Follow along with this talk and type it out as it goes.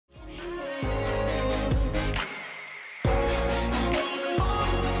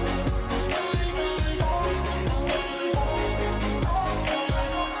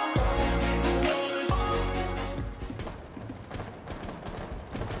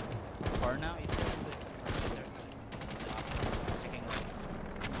Or now is there the checking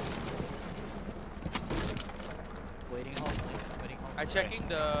waiting hold, waiting hold. I'm checking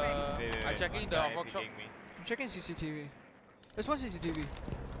the workshop. I'm checking CCTV. There's one CCTV.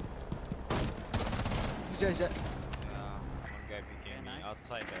 Is that? Yeah, one guy picking me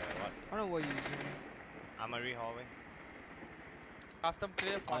outside the what? I don't know what you're using. Armory hallway. Custom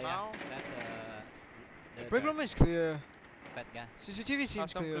clear for now. That's Break room is clear. bad guy. CCTV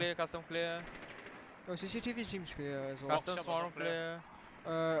seems clear. Custom clear. Oh, CCTV seems clear as well. Custom small room clear.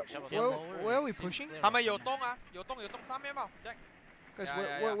 Where are we pushing? 係咪有東啊？有東3M啊 Jack. Guys,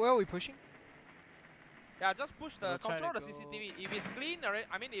 where are we pushing? Yeah, just push the control the CCTV. If it's clean, already,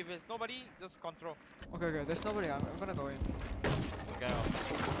 I mean, if it's nobody, just control. Okay, there's nobody. I'm gonna go in. Okay.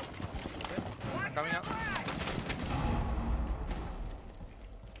 I'm coming up.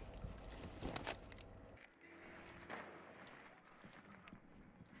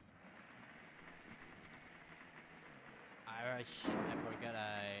 Shit, I forgot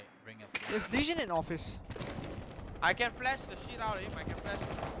I bring a flash. There's Legion in office. I can flash the shit out of him. I can flash him.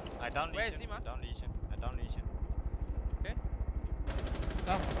 I down Where is Legion. he, man? Down Legion. I down Legion. Okay.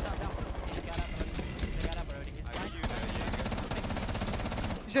 Down. He got up already. He's blind.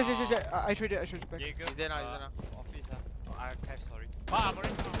 Yeah. I traded back. Jaeger. He's there now. Office. Archive, sorry.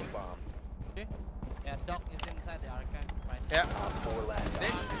 Okay. Yeah, Doc is inside the archive, right? Yeah.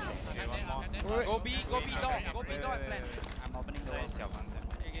 Okay, one more. Go B door and plan. I'm opening the wall. 在小房间。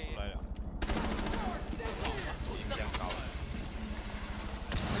Okay. 来了。音量高。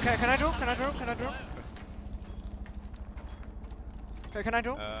Can I draw? Okay, can I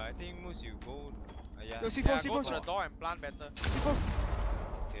draw? I think Moose you go. Yeah. Yo, C4, Yeah, C4, go to the C4. door and plan better. C4.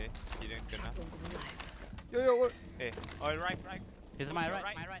 Okay. Didn't kena. Yo, what? Hey. Oh, right. He's my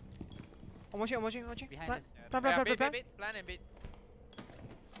right. I'm watching. Behind Plan. us. Plan. Plan and bait.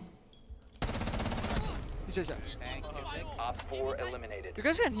 He's just Thank you, Vix. Op 4 eliminated. You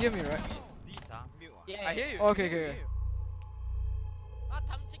guys can hear me, right? These are mute. Yeah, I hear you. Okay.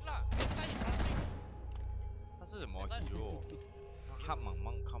 他是什么 hero？ 黑蒙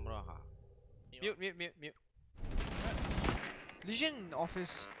蒙看不到哈。 Mute. Legion in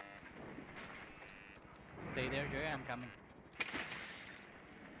office. Stay there, Jerry. I'm coming.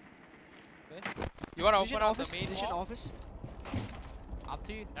 You wanna Legion open up the office. main Legion wall? office. Up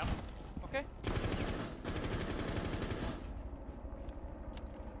to you. Okay.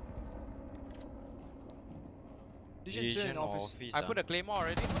 Legion still in office. I put a claymore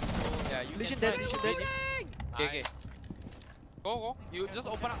already. So yeah, you Legion can dead. try. Legion dead. Okay. Go. You just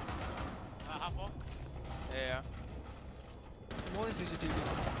open up. Yeah. More than CCTV.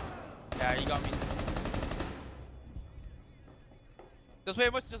 Yeah, he got me. Just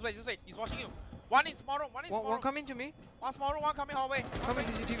wait. He's watching you. One in small room. One coming to me. One small room. One coming hallway. Coming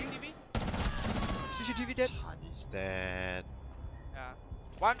CCTV. CCTV dead. He's dead. Yeah.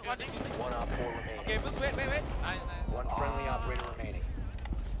 One. One Op 4 remaining. Okay, Moose, wait. One friendly operator remaining.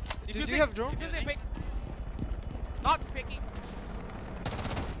 Do you have drone? Defusing picks. Not picking.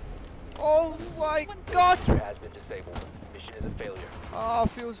 Oh my god! User has been disabled. Mission is a failure. Ah,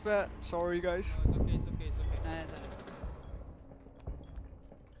 feels bad. Sorry, guys. No, it's okay.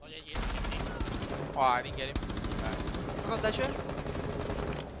 Oh, I didn't get him. Got that shit?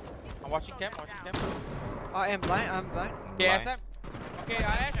 I'm watching cam. I am blind. Okay, SM. Okay,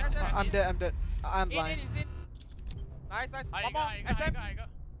 I'm dead. I'm blind. In. Nice. One more. SM.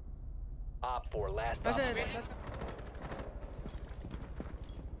 Op 4 last Let's op. go.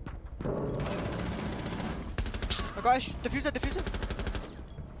 Oh gosh, diffuser.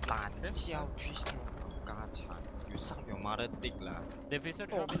 懶超 Twitch 家產，要生用馬得的啦。 Diffuser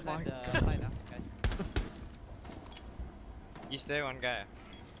Oh drop inside my the side, guys. Is there one guy？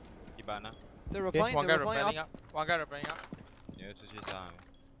一般啊， They're Okay, replying. one guy They're replying repelling up. up. One guy repelling up. 你要出去殺佢，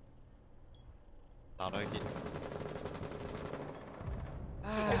打到一啲。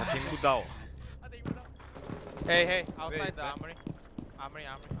我聽不到。 Hey, outside Where is the that? armory.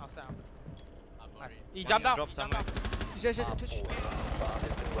 Outside armory. He jumped down. Drop somewhere. Yes, Op touch. 4. Bomb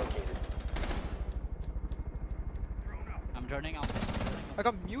has been located. I'm joining out. I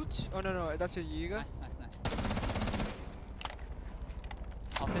got mute. Oh no, that's a Jaeger. Nice.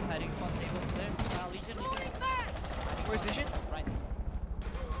 Office hiding spot table there. Legion. Where's Legion? Right.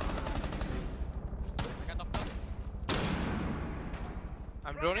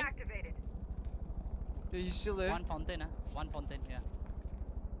 I'm droning. Yeah, he's still there. One fountain, yeah.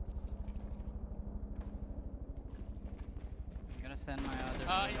 I'm gonna send my other.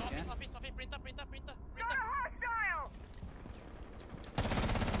 Office, printer.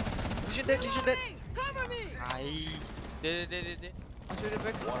 Legion dead. Cover me! 係。Did. I'll shoot it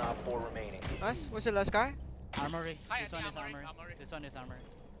back. One Op 4 remaining. Nice. What's the last guy? Armory. Hi, This one is armory, armory. armory. This one is armory.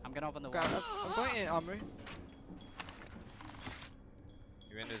 I'm gonna open the Okay, wall. I'm going in armory.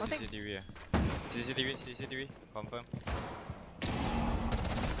 You went to Nothing. CCTV. CCTV, confirm.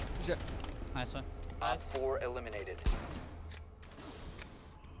 Nice one. Op 4 eliminated.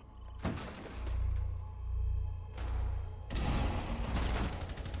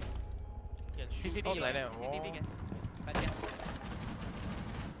 Can shoot CCTV me like guys. that. CCTV Oh. guys. Right here.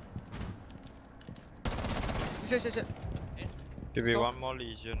 Shit. Give me Stop. one more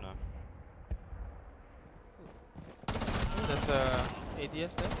legion. There's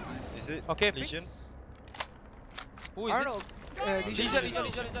ADS there. Is it Okay, legion? Pix. Who is I it? don't know. Legion.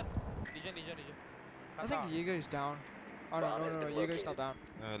 I think Jaeger is down. Oh no, Jaeger is not down.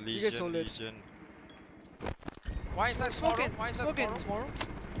 Legion, solid. legion. Why is that small Smoke room? in, Why is that smoke small in, room? small room.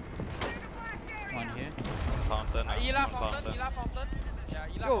 One here. Fountain. Ela Fountain. fountain. Yeah,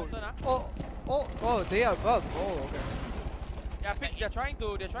 Ela Yo, fountain. oh, they are above. Oh, okay. Yeah, Pix, they're trying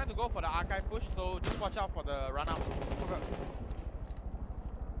to go for the archive push, so just watch out for the run out. Okay.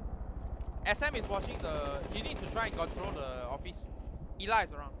 SM is watching the. You need to try and control the office. Ela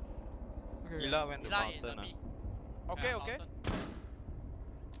is around. Okay. Ela went to Ela is fountain. B. Okay, Yeah, okay. fountain.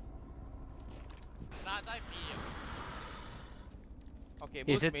 那在 B 啊 Okay, Is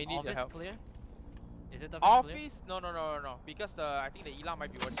Moose it may need the office help. clear? Is it office clear? Office? No. Because I think the Ela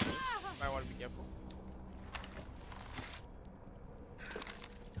might be watching it. Might want to be careful.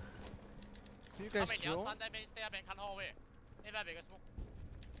 Do you 他 guys 们你要 draw? 站在那边 stay 那边看后卫，那边有个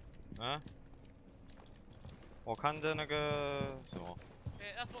smoke。啊？我看着那个什么，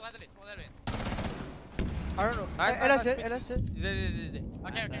对，那 smoke 在这里，smoke 在这里。 I don't know. Nice, Ella nice, said, nice. Ella said.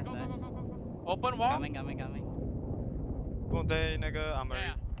 OK OK Nice, go go nice. go go go。 Open wall. Coming. 放在那个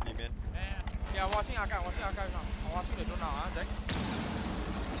armory 里面。哎， Yeah, watching archive now. I'm watching the drone now, Jack.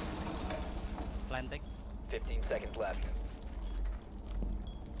 Planting. 15 seconds left.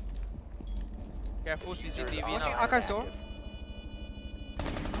 Careful CCTV Watching now. archive door.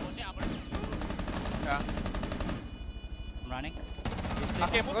 我先 armor。 Yeah. I'm running.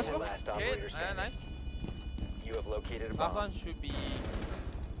 Okay, move. Let's go. Last Okay, operator standing. nice. You have located a Last bomb. one should be.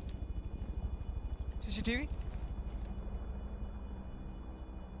 CCTV?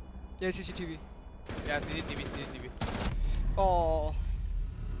 Yeah, CCTV. Yeah, CCTV. Oh.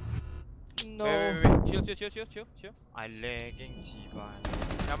 No. Wait. Chill. I lagging T-bar.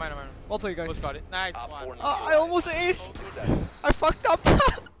 Never mind. Well played, guys. Who's got it? Nice Op 4 one. I almost aced. 2 seconds. I fucked up.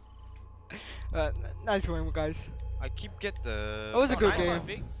 Nice win, guys. I keep get the. That was a good Nice one, game.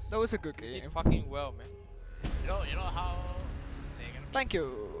 Biggs. That was a good You game. did fucking well, man. You know how they're gonna Thank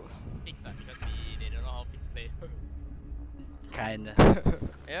you. fix that because they don't know how fix play. Kinda.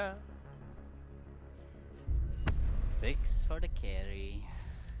 Yeah. Fix for the carry.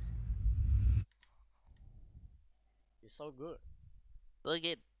 You're so good. Look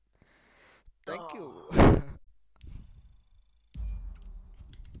it. Thank you.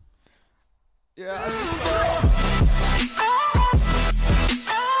 Yeah. I think-